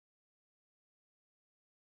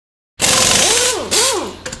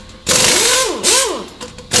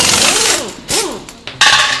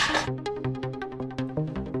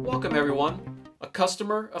Welcome everyone. A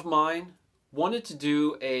customer of mine wanted to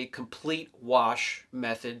do a complete wash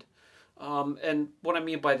method. And what I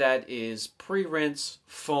mean by that is pre-rinse,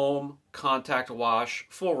 foam, contact wash,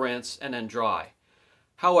 full rinse, and then dry.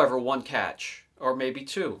 However, one catch, or maybe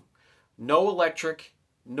two. No electric,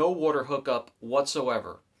 no water hookup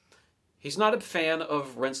whatsoever. He's not a fan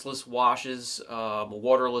of rinseless washes,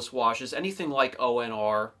 waterless washes, anything like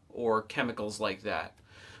ONR or chemicals like that.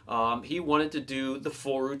 He wanted to do the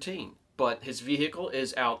full routine, but his vehicle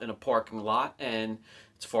is out in a parking lot and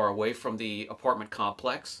it's far away from the apartment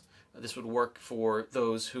complex. This would work for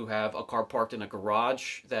those who have a car parked in a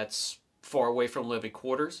garage that's far away from living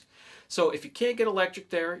quarters. So if you can't get electric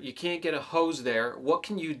there, you can't get a hose there, what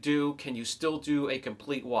can you do? Can you still do a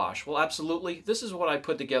complete wash? Well, absolutely. This is what I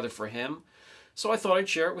put together for him, so I thought I'd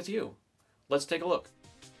share it with you. Let's take a look.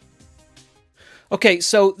 Okay,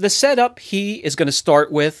 so the setup he is going to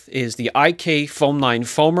start with is the IK Foam 9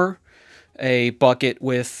 foamer, a bucket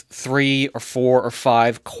with 3 or 4 or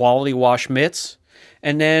 5 quality wash mitts,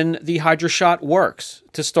 and then the HydroShot works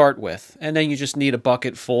to start with, and then you just need a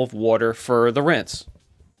bucket full of water for the rinse.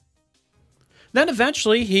 Then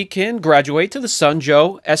eventually he can graduate to the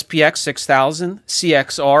Sunjoe SPX 6000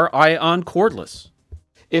 CXR Ion cordless.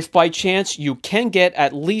 If by chance you can get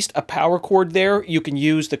at least a power cord there, you can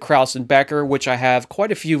use the Krause & Becker, which I have quite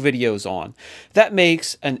a few videos on. That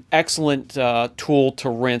makes an excellent tool to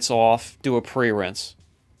rinse off, do a pre-rinse.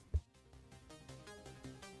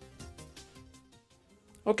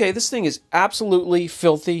 Okay, this thing is absolutely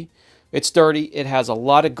filthy. It's dirty. It has a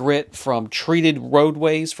lot of grit from treated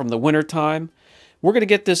roadways from the wintertime. We're going to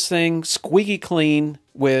get this thing squeaky clean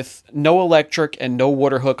with no electric and no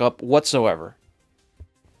water hookup whatsoever.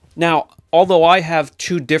 Now, although I have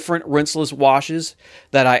 2 different rinseless washes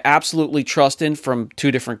that I absolutely trust in from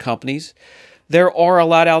 2 different companies, there are a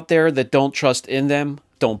lot out there that don't trust in them,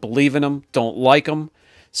 don't believe in them, don't like them.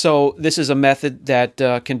 So this is a method that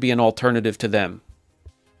can be an alternative to them.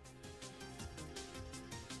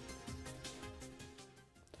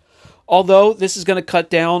 Although this is going to cut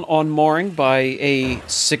down on marring by a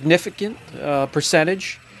significant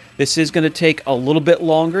percentage, this is going to take a little bit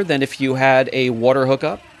longer than if you had a water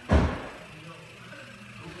hookup.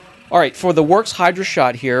 Alright, for the Works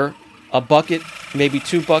HydroShot here, a bucket, maybe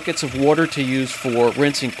 2 buckets of water to use for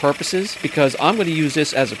rinsing purposes, because I'm going to use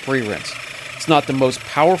this as a pre-rinse. It's not the most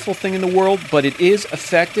powerful thing in the world, but it is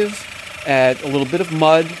effective at a little bit of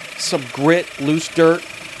mud, some grit, loose dirt.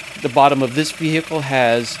 The bottom of this vehicle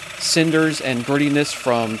has cinders and grittiness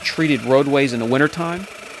from treated roadways in the wintertime.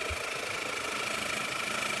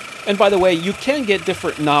 And by the way, you can get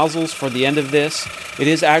different nozzles for the end of this. It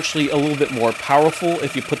is actually a little bit more powerful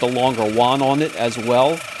if you put the longer wand on it as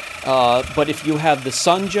well. But if you have the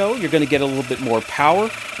Sunjoe, you're going to get a little bit more power.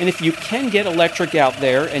 And if you can get electric out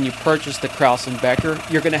there and you purchase the Krause & Becker,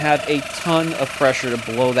 you're going to have a ton of pressure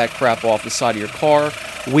to blow that crap off the side of your car,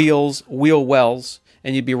 wheels, wheel wells,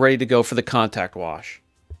 and you'd be ready to go for the contact wash.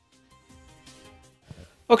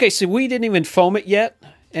 Okay, so we didn't even foam it yet.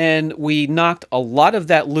 And we knocked a lot of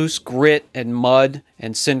that loose grit and mud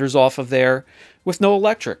and cinders off of there with no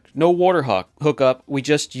electric, no water hookup. We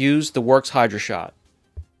just used the Works HydroShot.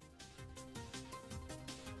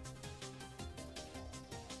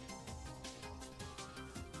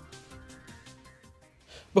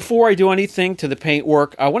 Before I do anything to the paint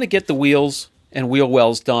work, I want to get the wheels and wheel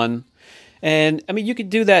wells done. And I mean, you could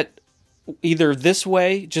do that either this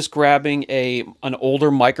way, just grabbing an older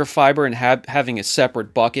microfiber and having a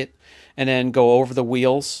separate bucket, and then go over the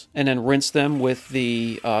wheels and then rinse them with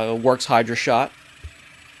the Works HydroShot.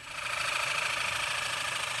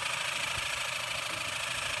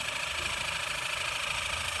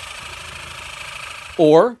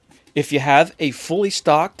 Or if you have a fully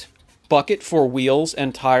stocked bucket for wheels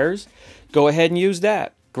and tires, go ahead and use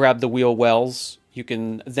that. Grab the wheel wells. You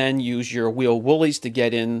can then use your wheel woolies to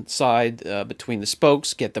get inside between the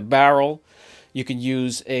spokes, get the barrel. You can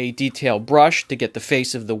use a detail brush to get the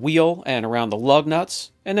face of the wheel and around the lug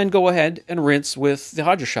nuts, and then go ahead and rinse with the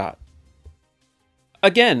HydroShot.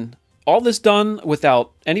 Again, all this done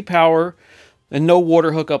without any power and no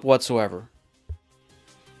water hookup whatsoever.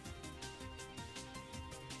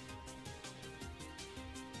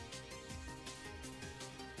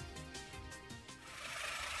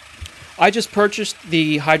 I just purchased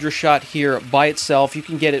the HydroShot here by itself. You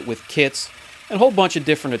can get it with kits and a whole bunch of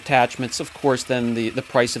different attachments. Of course, then the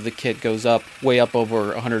price of the kit goes up, way up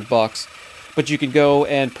over $100. But you can go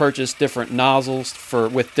and purchase different nozzles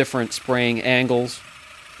with different spraying angles.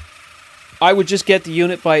 I would just get the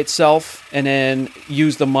unit by itself and then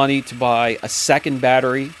use the money to buy a second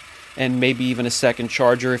battery and maybe even a second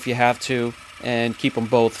charger if you have to. and keep them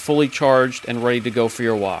both fully charged and ready to go for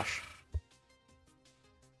your wash.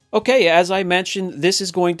 Okay, as I mentioned, this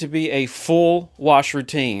is going to be a full wash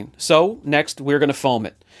routine. So next we're going to foam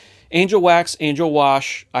it. Angel Wax, Angel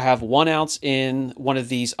Wash. I have 1 ounce in one of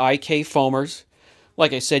these IK foamers.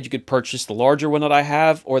 Like I said, you could purchase the larger one that I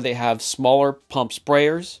have, or they have smaller pump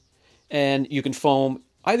sprayers. And you can foam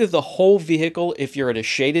either the whole vehicle if you're at a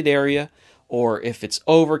shaded area, or if it's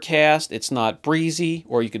overcast, it's not breezy,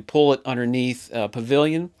 or you could pull it underneath a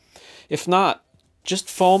pavilion. If not, just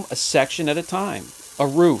foam a section at a time. A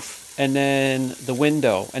roof, and then the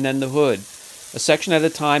window, and then the hood. A section at a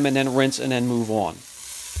time, and then rinse, and then move on.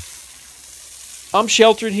 I'm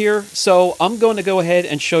sheltered here, so I'm going to go ahead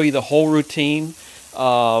and show you the whole routine.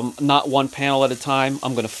 Not one panel at a time.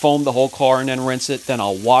 I'm going to foam the whole car and then rinse it. Then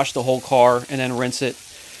I'll wash the whole car and then rinse it.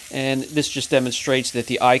 And this just demonstrates that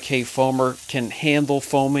the IK foamer can handle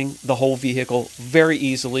foaming the whole vehicle very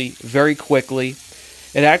easily, very quickly.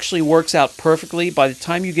 It actually works out perfectly. By the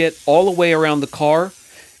time you get all the way around the car,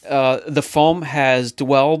 the foam has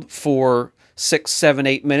dwelled for 6, 7,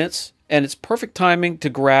 8 minutes. And it's perfect timing to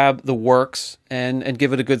grab the works and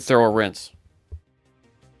give it a good thorough rinse.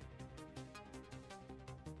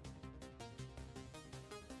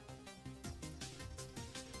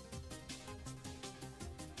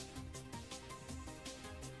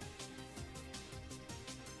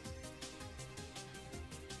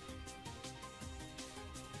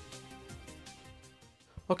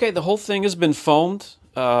 Okay, the whole thing has been foamed.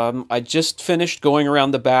 I just finished going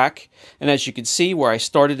around the back, and as you can see where I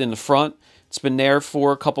started in the front, it's been there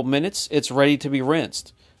for a couple minutes. It's ready to be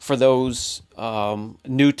rinsed. For those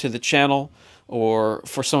new to the channel, or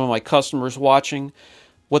for some of my customers watching,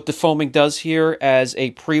 what the foaming does here as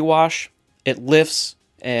a pre-wash, it lifts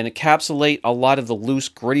and encapsulate a lot of the loose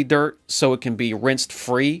gritty dirt so it can be rinsed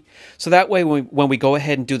free. So that way when we go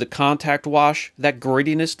ahead and do the contact wash, that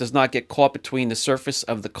grittiness does not get caught between the surface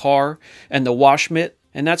of the car and the wash mitt,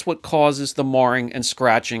 and that's what causes the marring and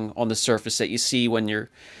scratching on the surface that you see when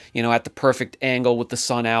you're, at the perfect angle with the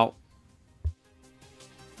sun out.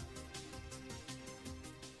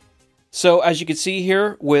 So as you can see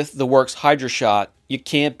here with the Works Hydro Shot, you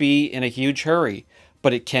can't be in a huge hurry,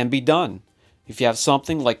 but it can be done. If you have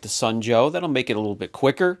something like the Sun Joe, that'll make it a little bit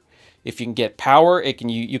quicker. If you can get power,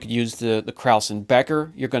 you could use the Kraus and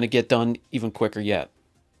Becker. You're going to get done even quicker yet.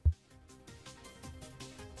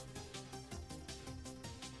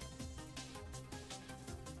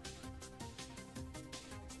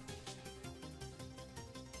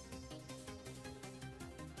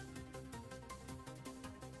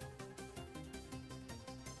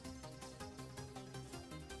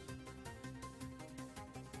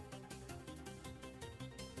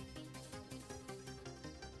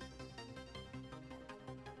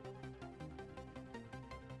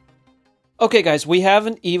 Okay guys, we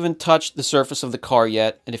haven't even touched the surface of the car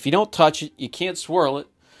yet, and if you don't touch it, you can't swirl it.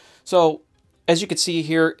 So, as you can see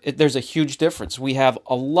here, there's a huge difference. We have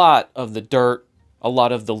a lot of the dirt, a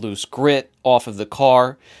lot of the loose grit off of the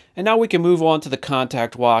car, and now we can move on to the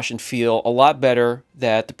contact wash and feel a lot better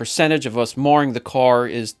that the percentage of us marring the car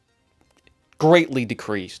is greatly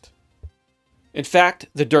decreased. In fact,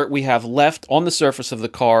 the dirt we have left on the surface of the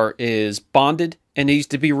car is bonded and needs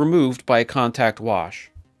to be removed by a contact wash.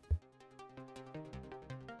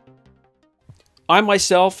 I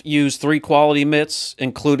myself use 3 quality mitts,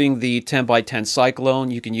 including the 10x10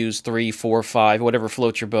 Cyclone. You can use 3, 4, 5, whatever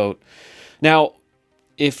floats your boat. Now,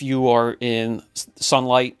 if you are in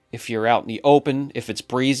sunlight, if you're out in the open, if it's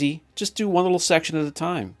breezy, just do one little section at a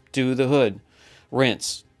time. Do the hood,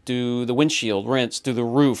 rinse. Do the windshield, rinse. Do the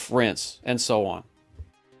roof, rinse, and so on.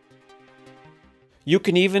 You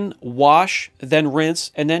can even wash, then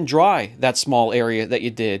rinse, and then dry that small area that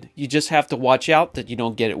you did. You just have to watch out that you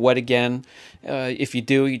don't get it wet again. If you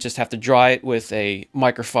do, you just have to dry it with a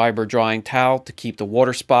microfiber drying towel to keep the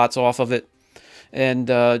water spots off of it. And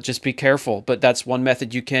just be careful, but that's one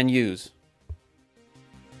method you can use.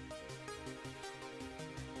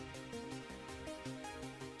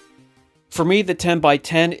 For me, the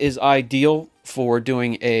 10x10 is ideal for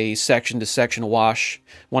doing a section-to-section wash.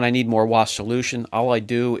 When I need more wash solution, all I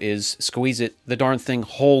do is squeeze it. The darn thing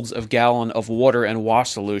holds a gallon of water and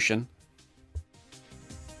wash solution.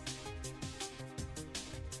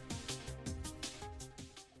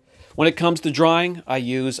 When it comes to drying, I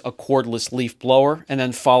use a cordless leaf blower and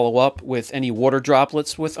then follow up with any water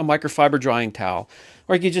droplets with a microfiber drying towel.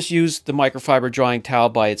 Or you can just use the microfiber drying towel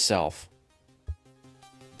by itself.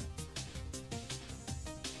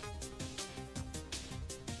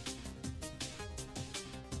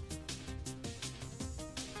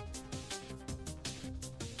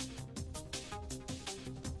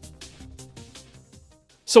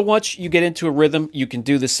 So once you get into a rhythm, you can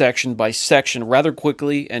do this section by section rather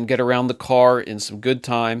quickly and get around the car in some good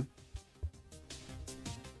time.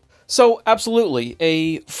 So absolutely,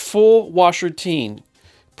 a full wash routine,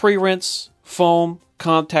 pre-rinse, foam,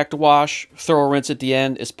 contact wash, throw a rinse at the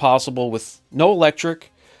end is possible with no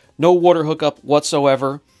electric, no water hookup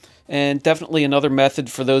whatsoever, and definitely another method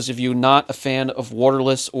for those of you not a fan of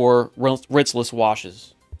waterless or rinseless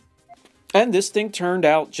washes. And this thing turned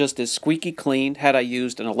out just as squeaky clean had I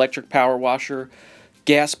used an electric power washer,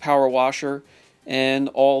 gas power washer, and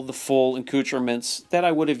all the full accoutrements that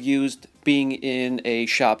I would have used being in a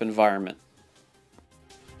shop environment.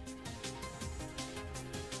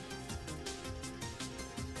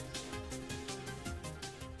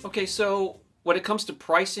 Okay, so when it comes to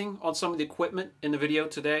pricing on some of the equipment in the video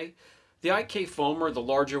today, the IK foamer, the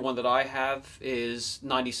larger one that I have, is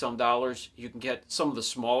 $90 some. You can get some of the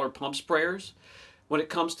smaller pump sprayers. When it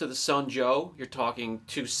comes to the Sun Joe, you're talking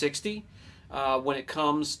 $260. When it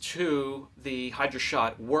comes to the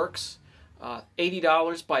HydroShot Works,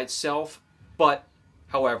 $80 by itself. But,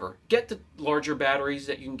 however, get the larger batteries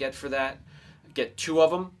that you can get for that. Get 2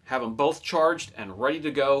 of them, have them both charged and ready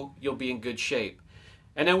to go. You'll be in good shape.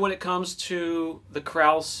 And then when it comes to the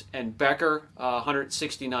Kraus and Becker,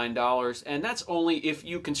 $169, and that's only if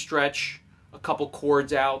you can stretch a couple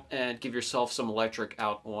cords out and give yourself some electric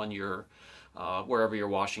out on your wherever you're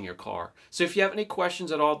washing your car. So if you have any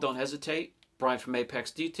questions at all, don't hesitate. Brian from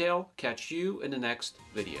Apex Detail. Catch you in the next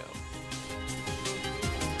video.